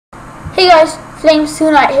Hey guys,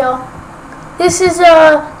 Flames2Night here. This is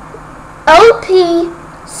a LP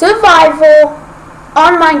survival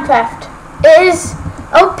on Minecraft.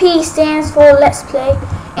 LP stands for Let's Play,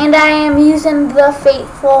 and I am using the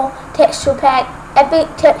Faithful texture pack, epic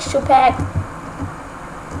texture pack.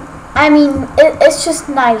 I mean, it's just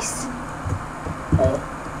nice.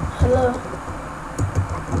 Hello.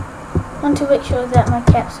 Want to make sure that my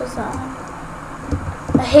caps is on.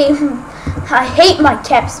 I hate my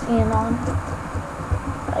caps being on.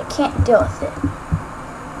 I can't deal with it.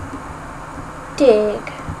 Dig.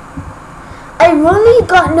 I really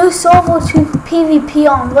got no server to PvP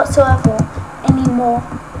on whatsoever anymore.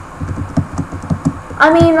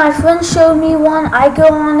 I mean, my friend showed me one. I go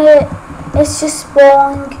on it. It's just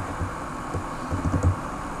boring.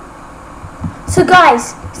 So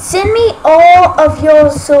guys, send me all of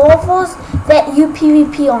your servers that you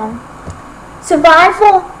PvP on.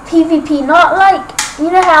 Survival PvP, not like,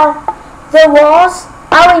 you know how there was,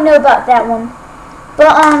 I already know about that one,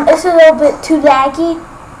 but it's a little bit too laggy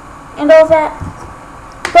and all that.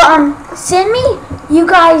 But send me you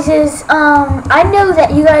guys's, I know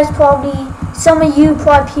that you guys probably, some of you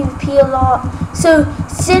probably PvP a lot, so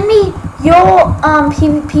send me your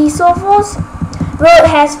PvP servers where it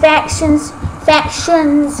has factions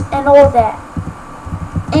and all that,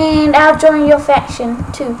 and I'll join your faction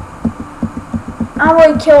too. I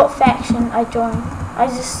won't kill what faction I join. I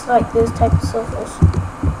just like those type of servers.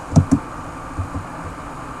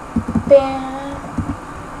 Bam.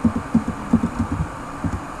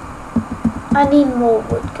 I need more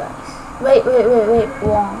wood, guys. Wait.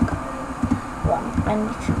 Wrong. I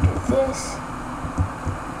need to do this.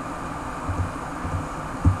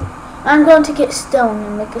 I'm going to get stone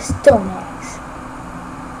and make a stone axe.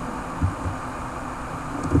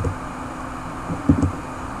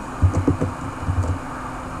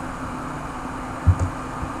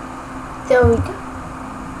 There we go.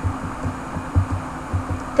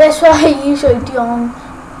 That's what I usually do on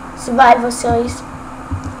survival series.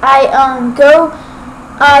 I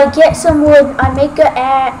get some wood, I make a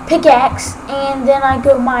pickaxe, and then I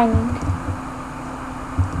go mining.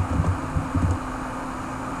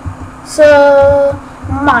 So,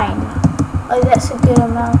 mine. Oh, that's a good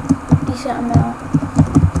amount, decent amount.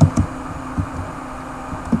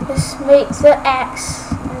 Just make the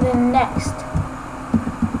axe, and then next,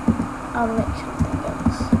 I'll make something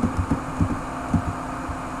else.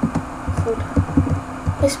 Food.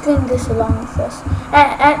 Let's bring this along with us.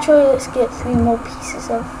 Actually, let's get 3 more pieces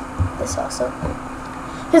of this also.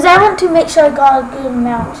 Because I want to make sure I got a good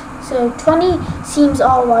amount. So 20 seems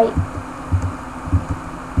alright.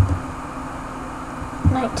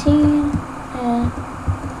 19 and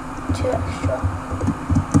 2 extra.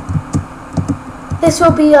 This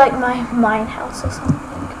will be like my mine house or something.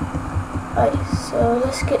 Alright, so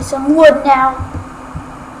let's get some wood now.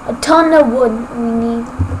 A ton of wood we need.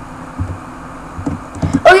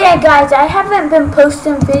 Oh yeah guys, I haven't been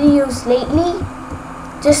posting videos lately.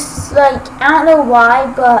 Just like, I don't know why,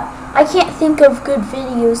 but I can't think of good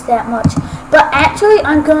videos that much. But actually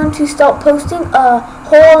I'm going to start posting a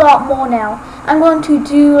whole lot more now. I'm going to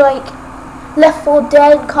do like Left 4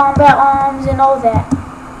 Dead, Combat Arms and all that.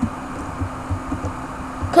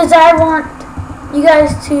 Because I want you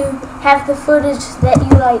guys to have the footage that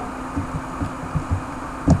you like.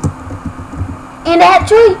 And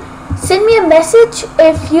actually, send me a message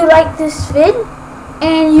if you like this vid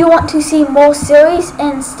and you want to see more series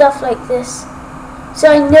and stuff like this. So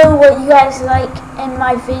I know what you guys like in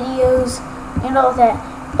my videos and all that.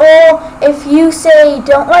 Or if you say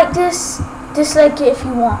don't like this, dislike it if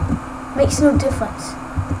you want. Makes no difference.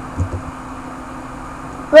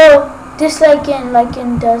 Well, dislike and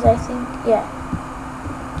liking does, I think. Yeah.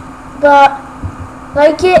 But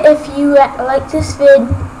like it if you like this vid,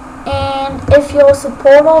 and if you're a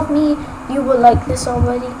supporter of me, you will like this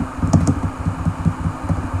already.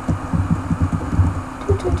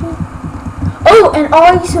 Oh, and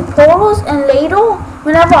all you supporters, and later,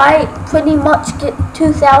 whenever I pretty much get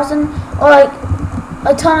 2,000 or like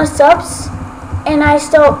a ton of subs, and I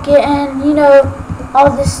start getting, you know, all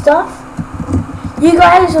this stuff, you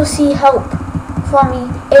guys will see help from me.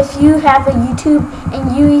 If you have a YouTube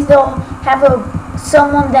and you either have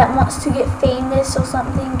someone that wants to get famous or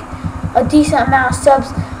something, a decent amount of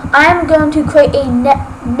subs, I'm going to create a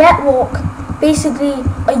network, basically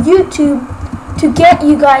a YouTube, to get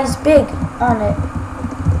you guys big on it.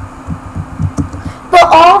 But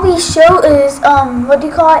all we show is what do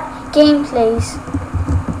you call it? Gameplays.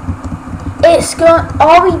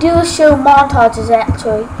 All we do is show montages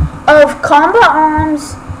actually of Combat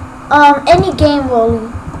Arms, any game really,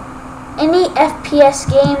 any FPS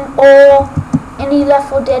game or any Left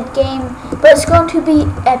 4 Dead game, but it's going to be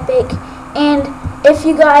epic. And if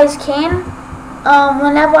you guys can,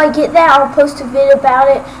 whenever I get that, I'll post a video about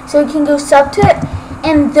it so you can go sub to it.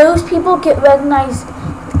 And those people get recognized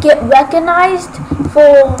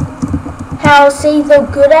for how say they're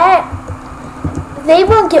good at. They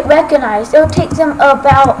won't get recognized. It'll take them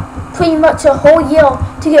about pretty much a whole year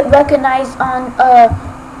to get recognized on a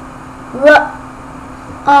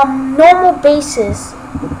normal basis.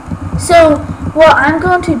 So what I'm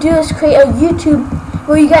going to do is create a YouTube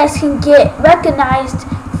where you guys can get recognized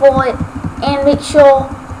for it and make sure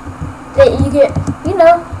that you get, you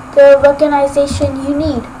know, the recognition you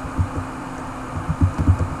need.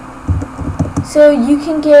 So you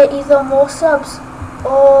can get either more subs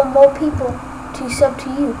or more people to sub to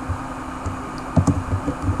you.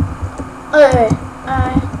 Alright,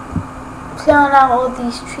 I'm clearing out all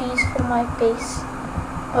these trees for my base,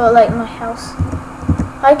 or like my house.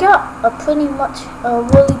 I got a really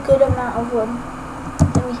good amount of wood.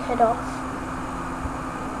 Let me head off.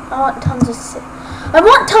 I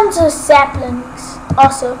want tons of saplings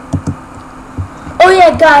also. Oh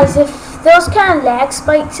yeah, guys, if there's kind of lag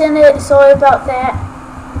spikes in it, sorry about that.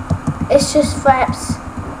 It's just fraps.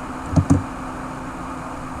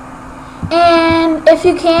 And if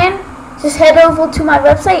you can, just head over to my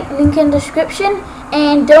website, link in the description,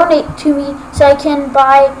 and donate to me so I can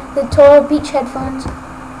buy the Turtle Beach headphones.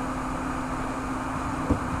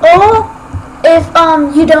 Or if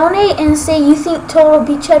you donate and say you think Turtle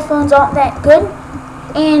Beach headphones aren't that good,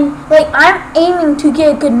 and like I'm aiming to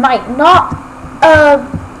get a good mic, not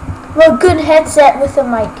a good headset with a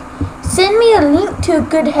mic. Send me a link to a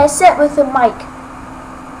good headset with a mic.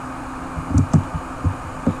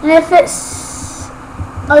 And if it's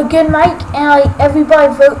a good mic and like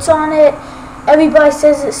everybody votes on it, everybody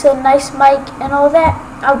says it's a nice mic and all that,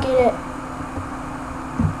 I'll get it.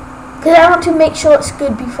 Because I want to make sure it's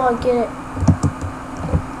good before I get it.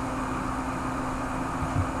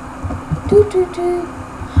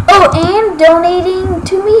 Oh, and donating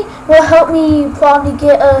to me will help me probably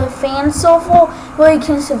get a fan server where you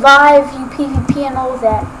can survive, you PvP and all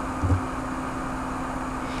that.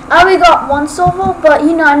 I already got one server, but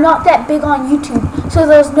you know, I'm not that big on YouTube, so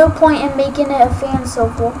there's no point in making it a fan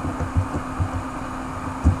server.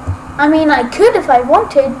 I mean, I could if I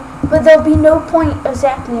wanted, but there'll be no point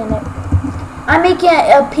exactly in it. I'm making it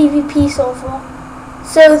a PvP server,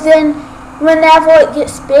 so then whenever it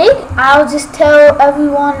gets big, I'll just tell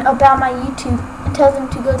everyone about my YouTube and tell them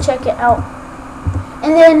to go check it out.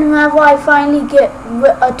 And then whenever I finally get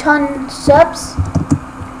a ton of subs,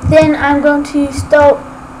 then I'm going to start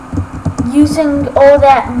using all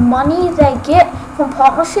that money that I get from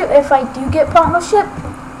partnership, if I do get partnership,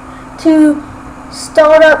 to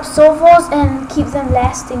start up servers and keep them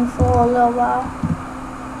lasting for a little while.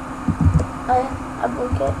 I will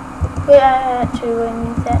get. Wait, I actually really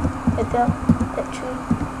need that tree.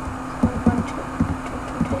 I'm going to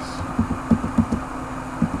do this.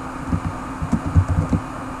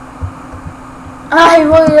 I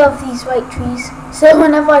really love these white trees. So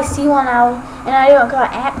whenever I see one and I don't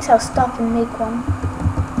got an axe, I'll stop and make one.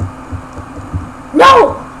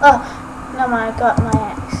 No! No mind, I got my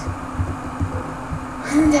axe.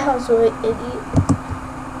 That was really idiot.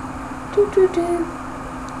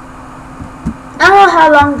 I don't know how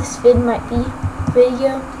long this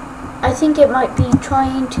video. I think it might be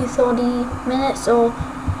 20 to 30 minutes or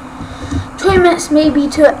 20 minutes maybe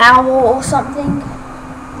to an hour or something.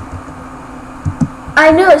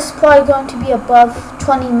 I know it's probably going to be above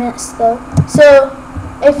 20 minutes though. So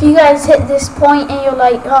if you guys hit this point and you're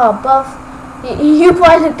like, oh, above, you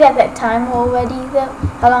probably looked at that time already though,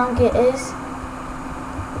 how long it is.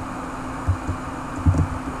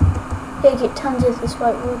 They get tons of this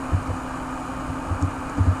white wood.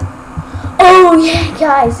 Oh yeah,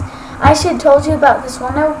 guys, I should have told you about this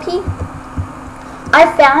one LP. I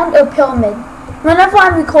found a pyramid. Whenever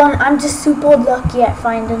I'm recording, I'm just super lucky at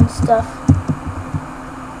finding stuff.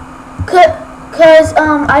 Cause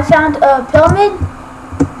I found a pyramid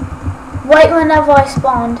right whenever I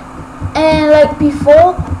spawned, and like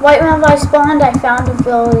before, right whenever I spawned, I found a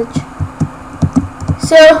village.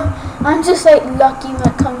 So I'm just like lucky when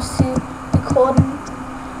it comes to recording.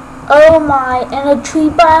 Oh my! And a tree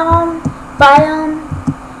biome,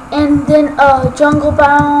 and then a jungle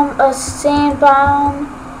biome, a sand biome,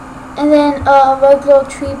 and then a regular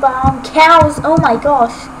tree biome. Cows! Oh my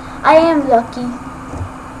gosh! I am lucky.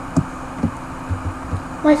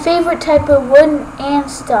 My favorite type of wood and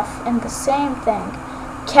stuff, and the same thing.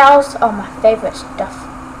 Cows are my favorite stuff.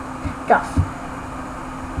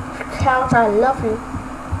 Cows, I love you.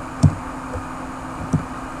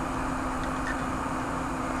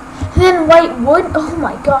 Then white wood. Oh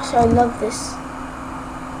my gosh, I love this.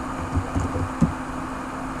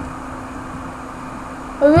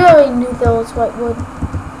 I really knew there was white wood.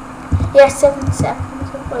 Yeah, 7 seconds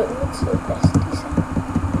of white wood's the best design.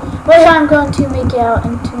 Right now I'm going to make it out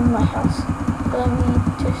into my house. Let me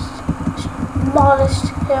just demolish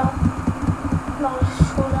hill. Demolish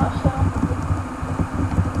that hill.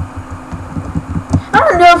 I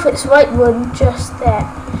don't know if it's white wood, just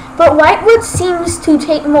that. But white wood seems to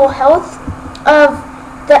take more health of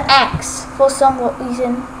the axe for some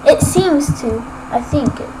reason. It seems to, I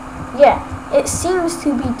think. Yeah, it seems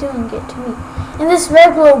to be doing it to me. And this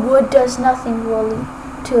regular wood does nothing really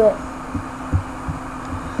to it.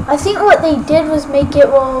 I think what they did was make it,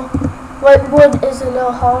 well, white wood is a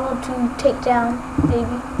little harder to take down,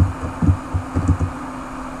 maybe.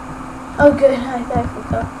 Oh good, I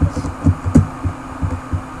forgot this.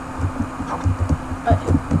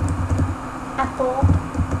 Apple.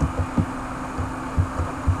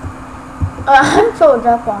 I'm filled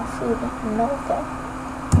up on food, I know that.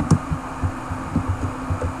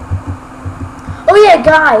 Oh yeah,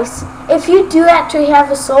 guys, if you do actually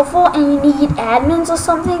have a server and you need admins or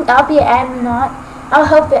something, I'll be an admin on it. I'll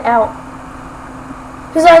help it out.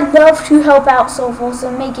 Because I love to help out servers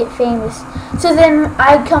and make it famous. So then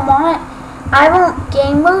I come on it. I won't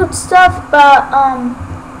game mode stuff, but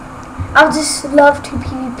I'll just love to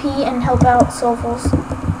PvP and help out servers.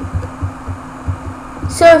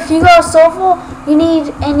 So if you got a server, you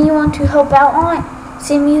need anyone to help out on it,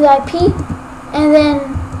 send me the IP, and then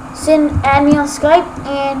add me on Skype,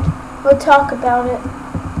 and we'll talk about it.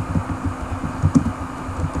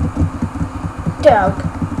 Doug.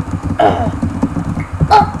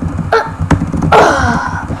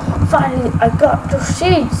 Finally, I got the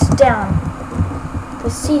seeds down. The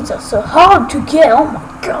seeds are so hard to get. Oh my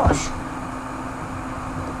gosh.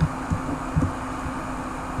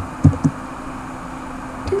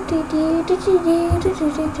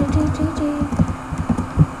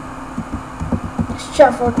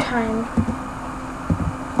 Shovel time.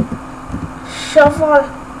 Shovel.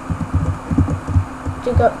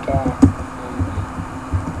 Dig up there.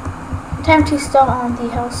 Time to start on the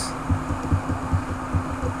house.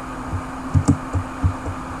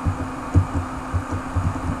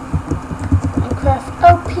 Minecraft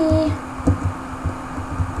OP.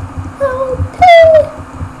 OP.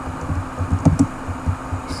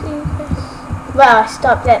 See this? Wow, I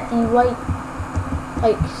stopped at the white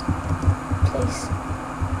place.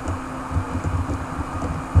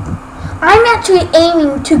 I'm actually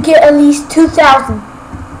aiming to get at least 2,000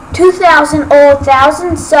 or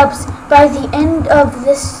 1,000 subs by the end of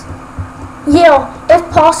this year,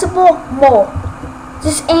 if possible, more.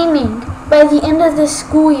 Just aiming by the end of this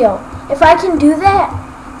school year. If I can do that,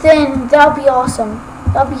 then that'll be awesome.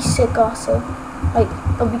 That'll be sick also. Like,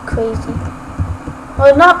 it'll be crazy.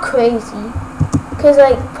 Well, not crazy, because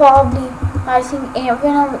like probably, I think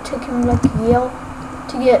Ant-Venom, it took him like a year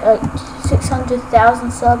to get like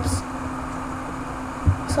 600,000 subs.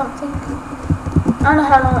 Something. I don't know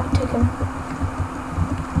how long it took him.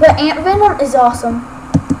 But Ant-Venom is awesome.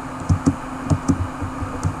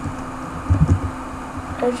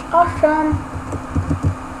 It's awesome.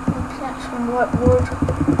 Let's plant some white wood.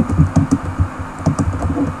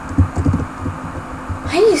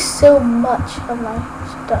 I use so much of my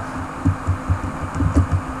stuff.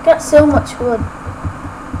 Got so much wood.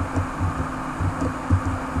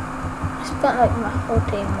 I spent like my whole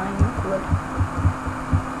day mining wood.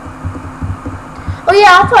 Oh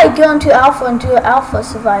yeah, I'll probably go into Alpha and do Alpha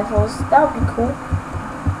survivals. That would be cool.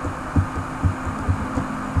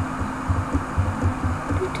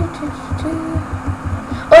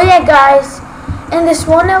 Oh yeah, guys, in this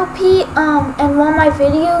one LP, and one of my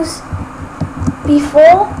videos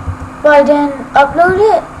before, but I didn't upload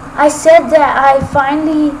it, I said that I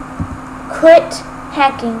finally quit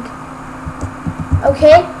hacking.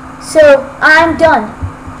 Okay, so I'm done.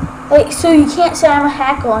 Like, so you can't say I'm a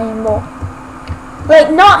hacker anymore.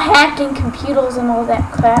 Like, not hacking computers and all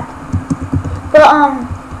that crap, but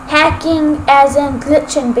hacking as in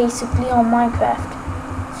glitching basically on Minecraft.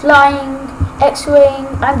 Flying, X-raying,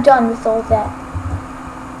 I'm done with all that.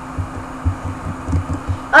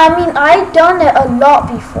 I mean, I've done it a lot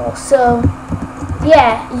before, so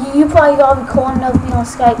yeah, you probably got a recording of me on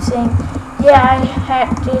Skype saying, yeah, I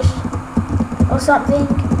hacked this or something.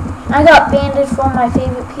 I got banned from my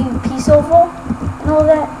favorite PvP server and all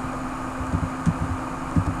that.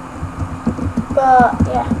 But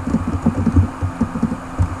yeah.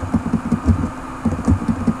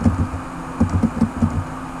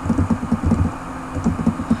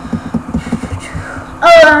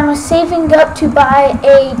 Oh, I'm saving up to buy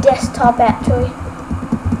a desktop actually.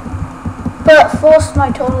 forced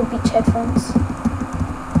my Total Beach headphones.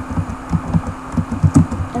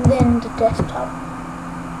 And then the desktop.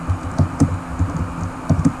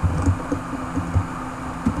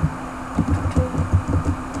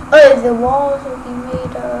 Oh, the walls will be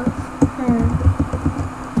made of.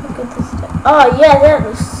 Look at this stuff. Oh yeah, that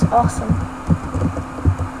looks awesome.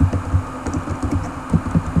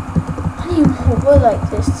 I need more wood like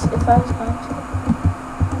this if I was going to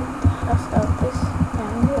have out this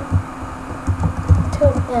angle.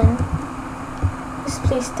 Until then, let's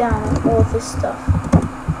place down all this stuff.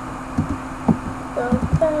 Like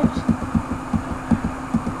that.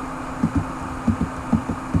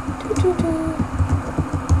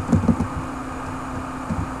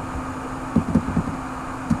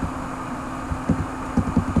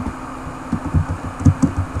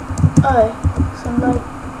 Oh, some light.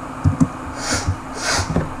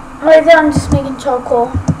 Right there, I'm just making charcoal.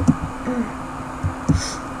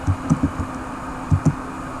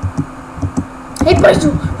 Hey, boys,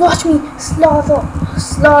 watch me slaughter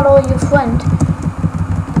your friend.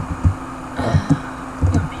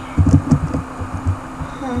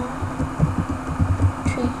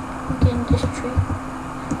 Tree. I'm getting this tree.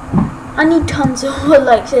 I need tons of wood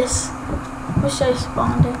like this. Wish I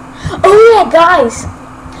spawned it. Oh yeah, guys.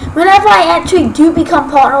 Whenever I actually do become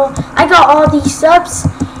partner, I got all these subs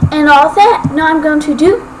and all that. Now I'm going to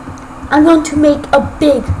do, I'm going to make a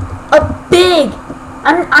big,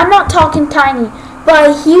 I'm not talking tiny, but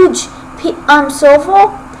a huge server.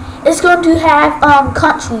 It's going to have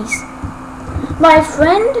countries. My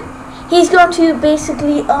friend, he's going to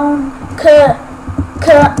basically own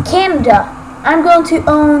Canada. I'm going to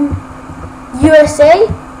own USA,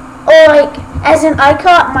 or like as in I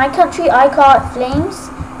call it my country, I call it Flames.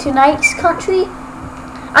 Tonight's country.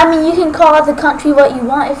 I mean, you can call the country what you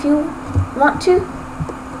want if you want to,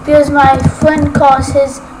 because my friend calls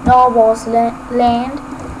his Narwhal's land,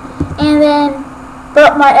 and then,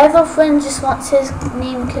 but my other friend just wants his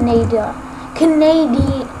name Canada.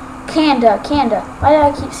 Why do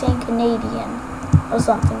I keep saying Canadian or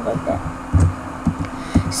something like that?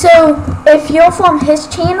 So if you're from his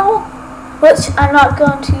channel, which I'm not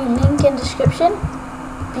going to link in description,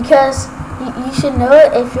 because you should know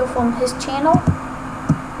it if you're from his channel.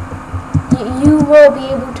 You will be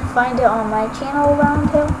able to find it on my channel around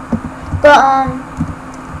here. But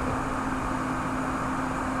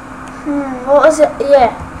what was it?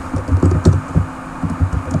 Yeah.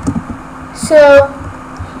 So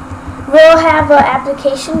we'll have an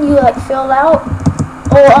application you like fill out,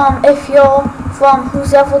 or if you're from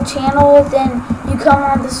whoever channel, then you come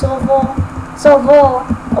on the server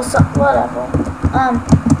or something, whatever.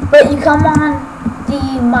 But you come on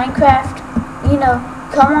the Minecraft,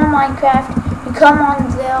 come on Minecraft, you come on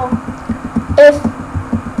there, if,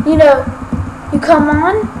 you come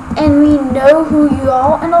on and we know who you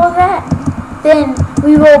are and all that, then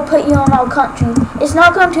we will put you on our country. It's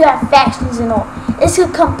not going to have factions and all, it's a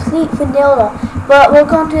complete vanilla, but we're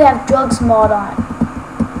going to have drugs mod on it.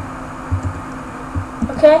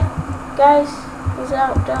 Okay, guys, who's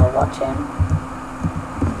out there watching?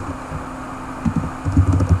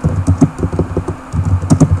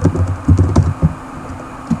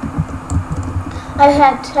 I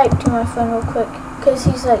had to type to my friend real quick, because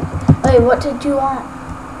he's like, hey, what did you want?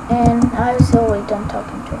 And I was already done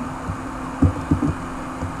talking to him.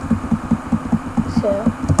 So,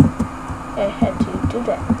 I had to do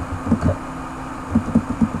that. Okay.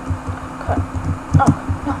 Oh,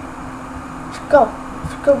 no. Let's go.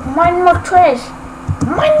 Let's go. Mine more trash.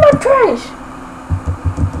 Mine more trash.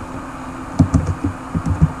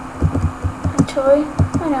 Actually,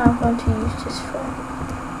 I know I'm going to use this for.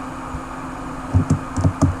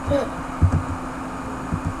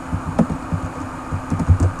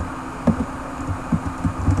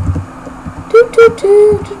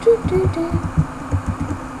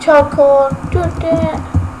 Charcoal, do that.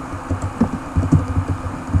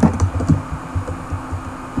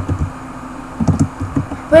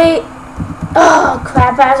 Wait. Oh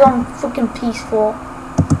crap, I was on freaking peaceful.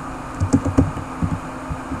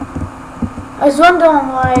 I was wondering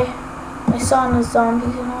why I saw the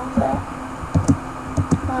zombies and all that.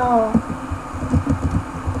 Oh.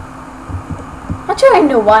 Actually, I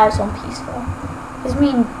know why I was on peaceful. It's me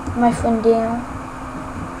and my friend Daniel.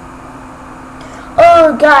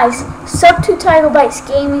 Oh, guys, sub to Tigerbytes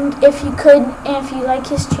Gaming if you could, and if you like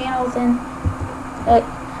his channel, then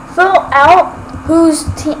fill out whose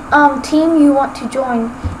team you want to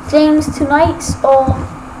join. Flames Tonight's or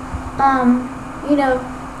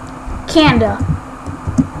Canada.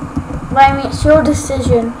 But I mean, it's your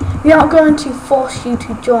decision. We aren't going to force you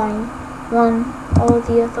to join one or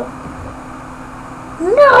the other.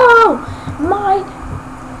 No! my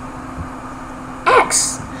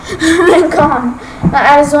axe went gone.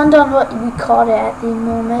 I was wondering what we called it at the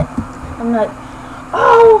moment. I'm like,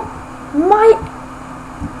 oh, my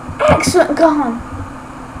axe went gone.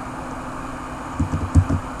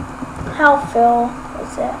 How fail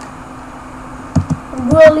was that?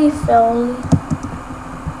 Really fairly.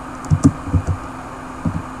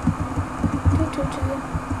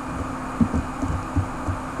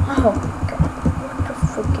 Oh my god, what the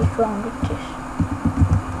frick is wrong with this?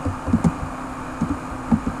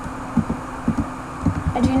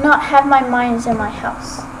 I do not have my mines in my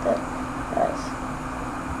house.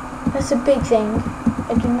 That's a big thing.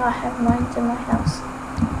 I do not have mines in my house.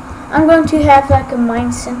 I'm going to have like a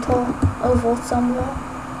mine center over somewhere.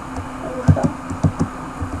 Over here.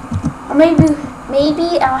 Or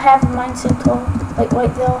maybe I'll have a mine center like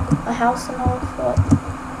right there, a house and all for it.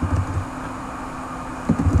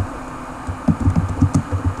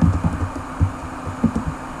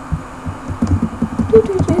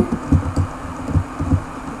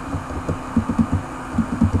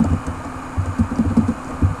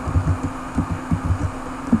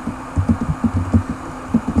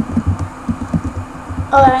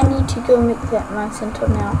 Oh, I need to go make that mine center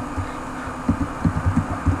now.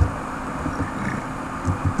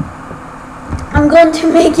 I'm going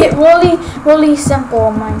to make it really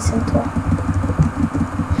simple mine center.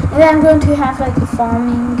 And then I'm going to have like a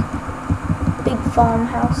big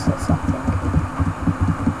farmhouse or something.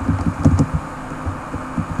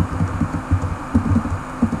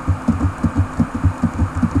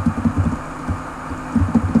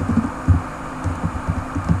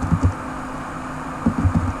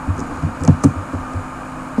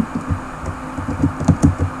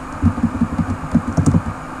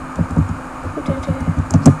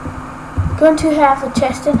 Going to have a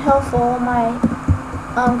chest in hell for all my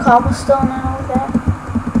cobblestone and all that.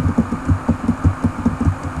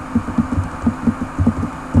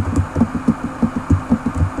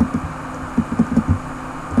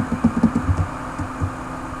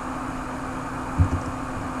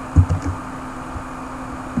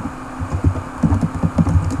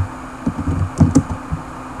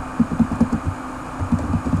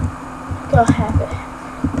 Go have it.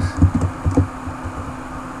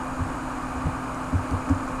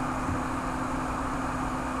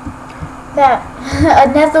 That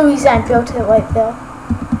another reason I built it right there.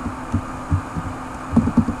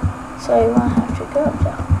 So you won't have to go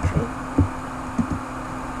down the tree.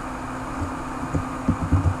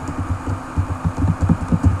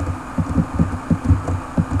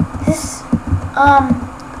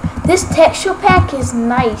 This texture pack is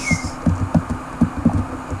nice.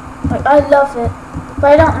 Like I love it.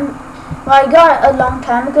 But I got it a long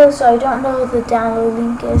time ago, so I don't know what the download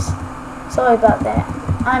link is. Sorry about that.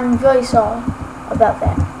 I'm very sorry about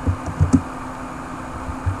that.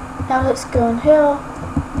 Now let's go in here.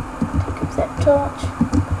 Take up that torch.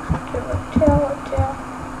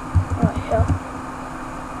 Right here.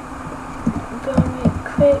 I'm going to make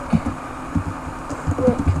quick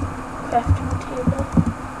crafting table.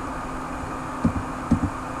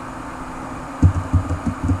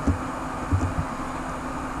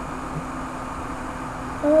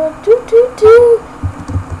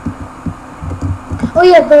 Oh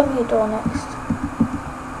yeah, burn me a door next.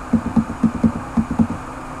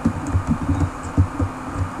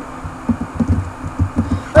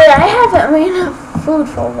 Wait, I haven't ran out of food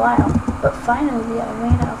for a while, but finally I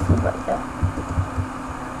ran out of food right there.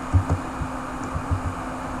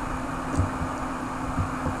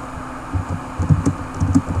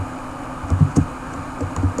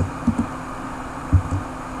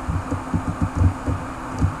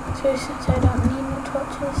 So since I don't need more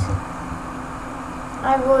torches,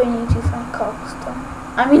 I really need to find cobblestone.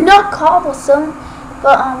 I mean, not cobblestone,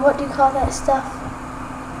 but what do you call that stuff?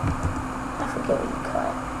 I forget what you call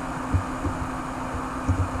it.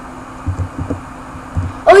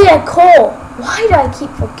 Oh yeah, coal. Why do I keep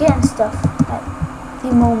forgetting stuff at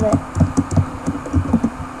the moment?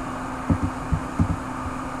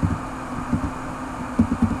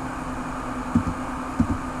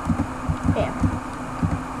 Yeah.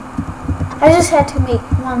 I just had to make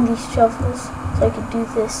one of these shovels so I could do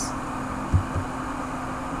this.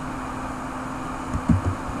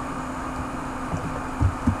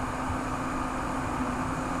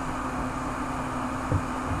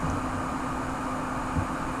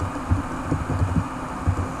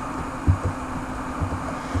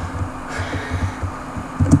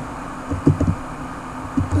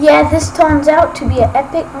 Yeah, this turns out to be an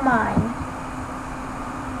epic mine.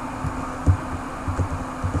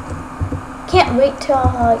 Can't wait till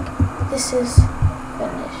like this is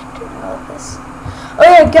finished and all this. Oh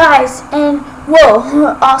yeah, guys, and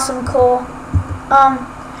whoa, awesome, cool.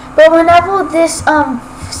 But whenever this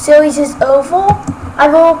series is over, I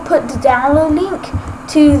will put the download link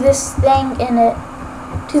to this thing in it,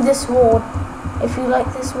 to this world, if you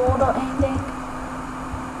like this world or anything.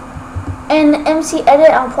 And MC Edit,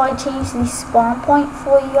 I'll probably change the spawn point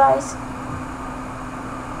for you guys,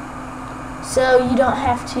 so you don't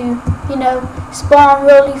have to, you know, spawn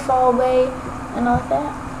really far away and all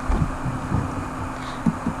that.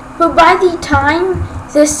 But by the time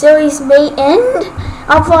this series may end,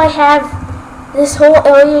 I'll probably have this whole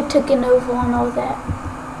area taken over and all that.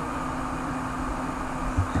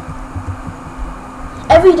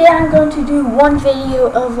 Every day I'm going to do one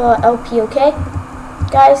video of LP, okay?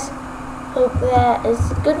 Guys, hope that is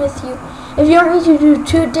good with you. If you want me to do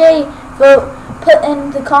 2-day, vote, put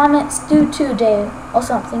in the comments, do 2-day or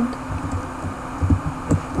something.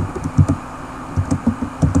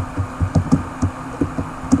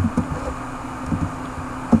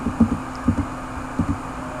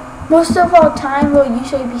 Most of our time will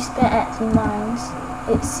usually be spent at the mines.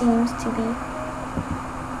 It seems to be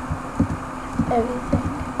everything.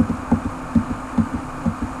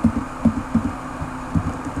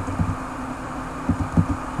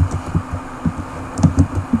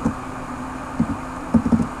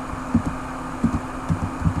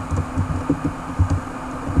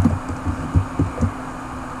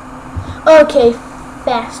 Okay,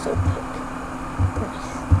 faster pick. Nice.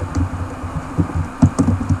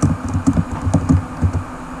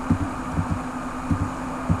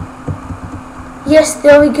 Yes,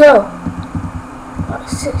 there we go.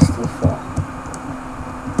 64.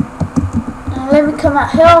 Now let me come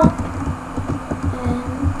out here and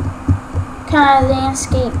kind of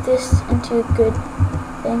landscape this into a good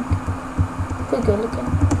thing. Pretty good looking.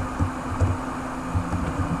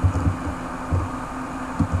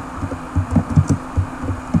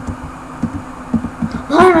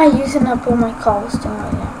 Why am I using up all my cobblestone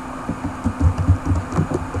right now?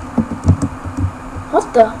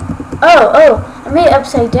 What the? Oh, I made it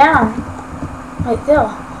upside down. Right there.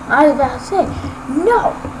 I was about to say,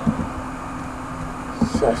 no!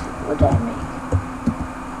 Seriously, what did I make?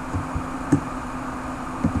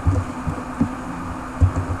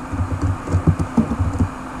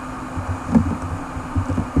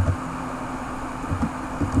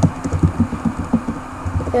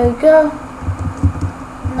 There we go.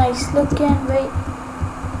 Nice looking, right?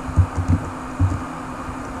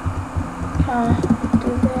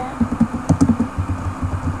 Do that.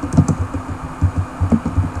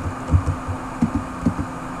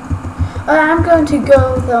 I'm going to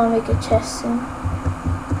go though and make a chest soon.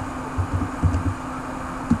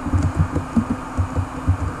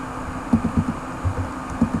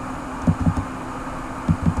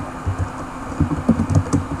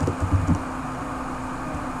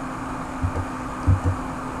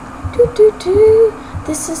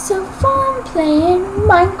 This is so fun playing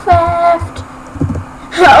Minecraft.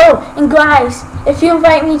 Oh, and guys, if you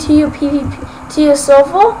invite me to your PvP, to your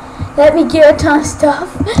server, let me get a ton of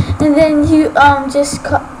stuff, and then you just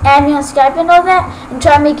add me on Skype and all that, and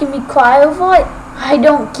try making me cry over it. I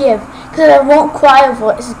don't give, because I won't cry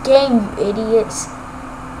over it. It's a game, you idiots.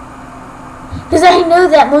 Because I know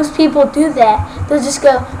that most people do that. They'll just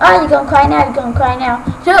go, oh, you're going to cry now, you're going to cry now.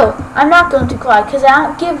 No, I'm not going to cry because I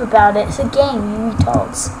don't give about it. It's a game, you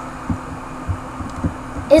retards.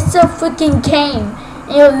 It's a freaking game.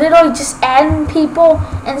 And you're literally just adding people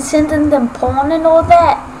and sending them porn and all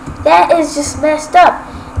that. That is just messed up.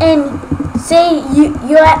 And say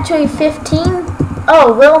you're actually 15.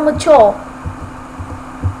 Oh, real mature.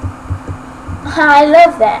 I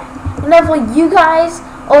love that. Whenever you guys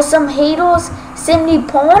or some haters send me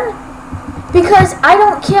porn, because I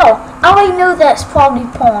don't care. I already know that's probably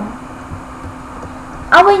porn.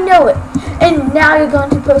 I already know it. And now you're going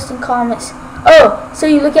to post in comments, oh, so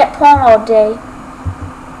you look at porn all day.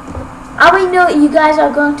 I already know what you guys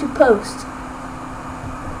are going to post.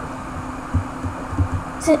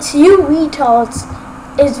 Since you retards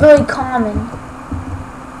is very common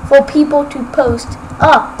for people to post,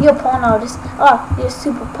 oh, you're a porn artist, oh, you're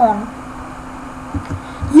super porn.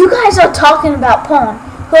 You guys are talking about porn.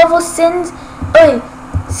 Whoever sends,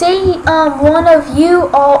 say one of you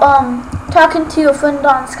are talking to your friend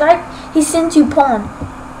on Skype, he sends you porn,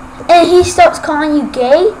 and he starts calling you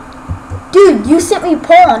gay. Dude, you sent me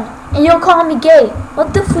porn, and you're calling me gay.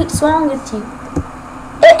 What the freak's wrong with you?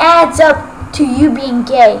 It adds up to you being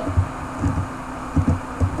gay.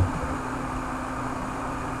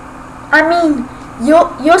 I mean,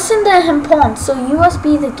 you're sending him porn, so you must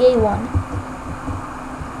be the gay one.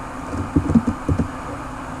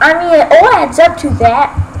 I mean, it all adds up to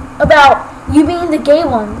that. About You being the gay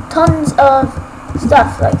one. Tons of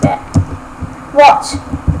stuff like that. Watch.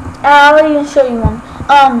 I'll even show you one.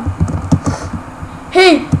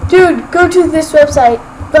 Hey, dude, go to this website.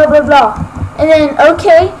 Blah, blah, blah. And then,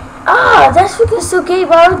 okay. That's freaking so gay.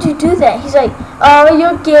 Why would you do that? He's like, oh,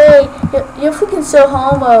 you're gay. You're freaking so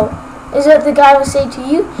homo. Is what the guy would say to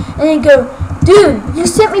you. And then go, dude, you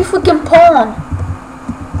sent me freaking porn.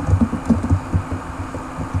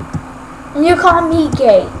 And you're calling me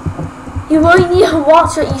gay. You really need to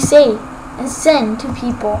watch what you say and send to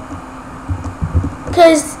people.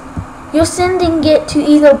 Because you're sending it to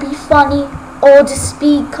either be funny or just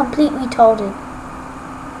be completely retarded.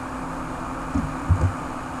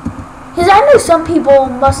 Because I know some people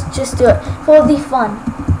must just do it for the fun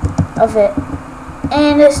of it.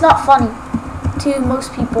 And it's not funny to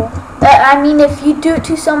most people. I mean, if you do it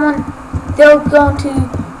to someone, they're going to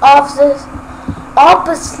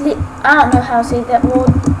obviously, I don't know how to say that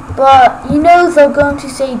word, but you know they're going to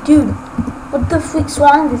say, dude, what the freak's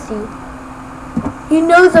wrong with you? You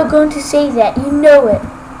know they're going to say that. You know it.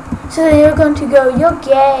 So they're going to go, you're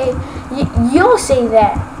gay. You'll say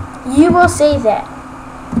that. You will say that.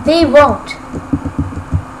 They won't.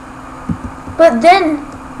 But then,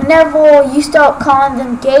 whenever you start calling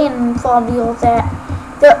them gay and probably all that,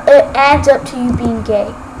 it adds up to you being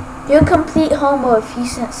gay. You're a complete homo if you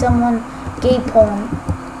sent someone gay porn.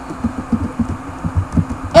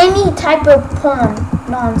 Any type of porn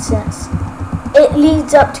nonsense, it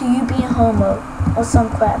leads up to you being homo or some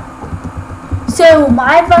crap. So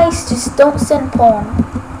my advice, just don't send porn.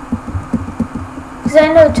 Because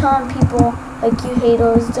I know some people like you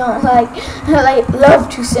haters don't love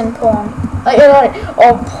to send porn.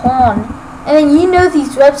 Or porn. And then you know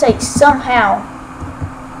these websites somehow.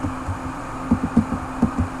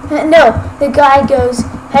 No, the guy goes,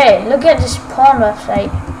 hey, look at this porn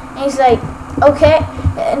website. And he's like, okay.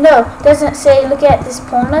 No, doesn't say look at this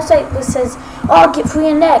porn website, but says, oh, get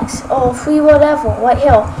free next or free whatever, right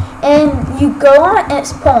here. And you go on and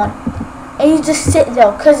it's porn. And you just sit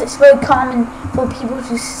there because it's very common for people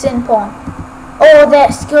to send porn. Or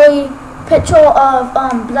that scary picture of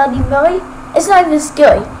Bloody Mary. It's not even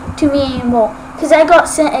scary to me anymore because I got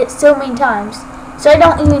sent it so many times. So I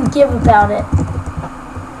don't even give about it.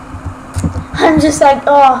 I'm just like,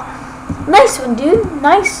 oh, nice one, dude,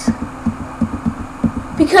 nice.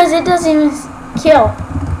 Because it doesn't even kill.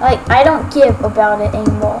 Like, I don't give about it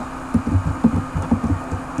anymore.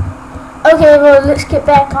 Okay, well, let's get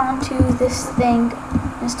back onto this thing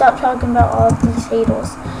and stop talking about all of these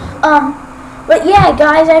haters. But yeah,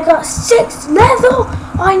 guys, I got 6 leather. All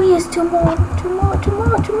I need is 2 more.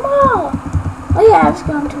 Oh yeah, I was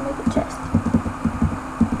going to make a chest.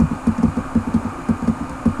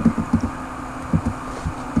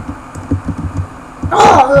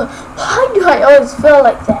 Oh, why do I always feel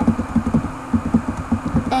like that?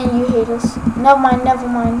 And you haters. Never mind.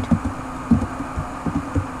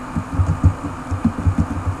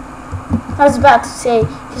 I was about to say,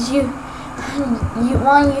 because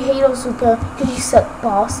one of you haters would go, because you suck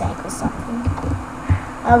ball sack or something.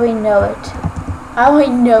 I already know it. I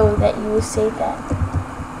already know that you would say that.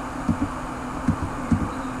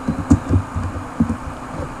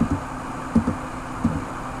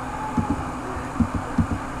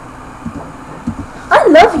 I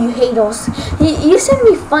love you haters. You send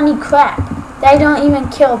me funny crap that I don't even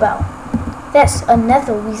care about. That's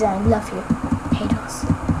another reason I love you, haters.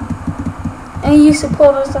 And you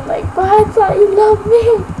supporters are like, but I thought you loved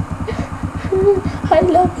me. I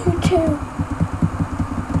love you too.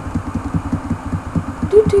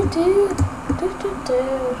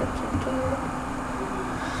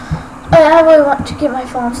 I really want to get my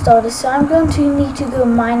farm started, so I'm going to need to go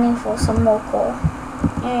mining for some more coal.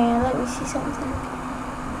 And let me see something.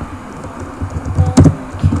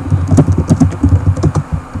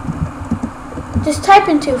 Just type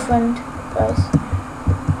into a friend, guys.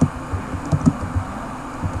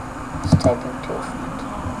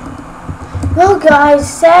 Well, guys,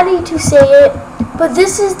 sadly to say it, but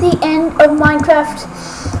this is the end of Minecraft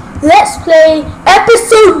Let's Play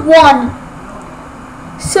Episode 1.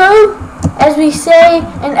 So, as we say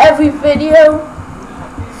in every video,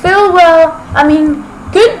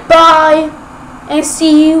 goodbye, and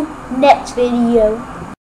see you next video.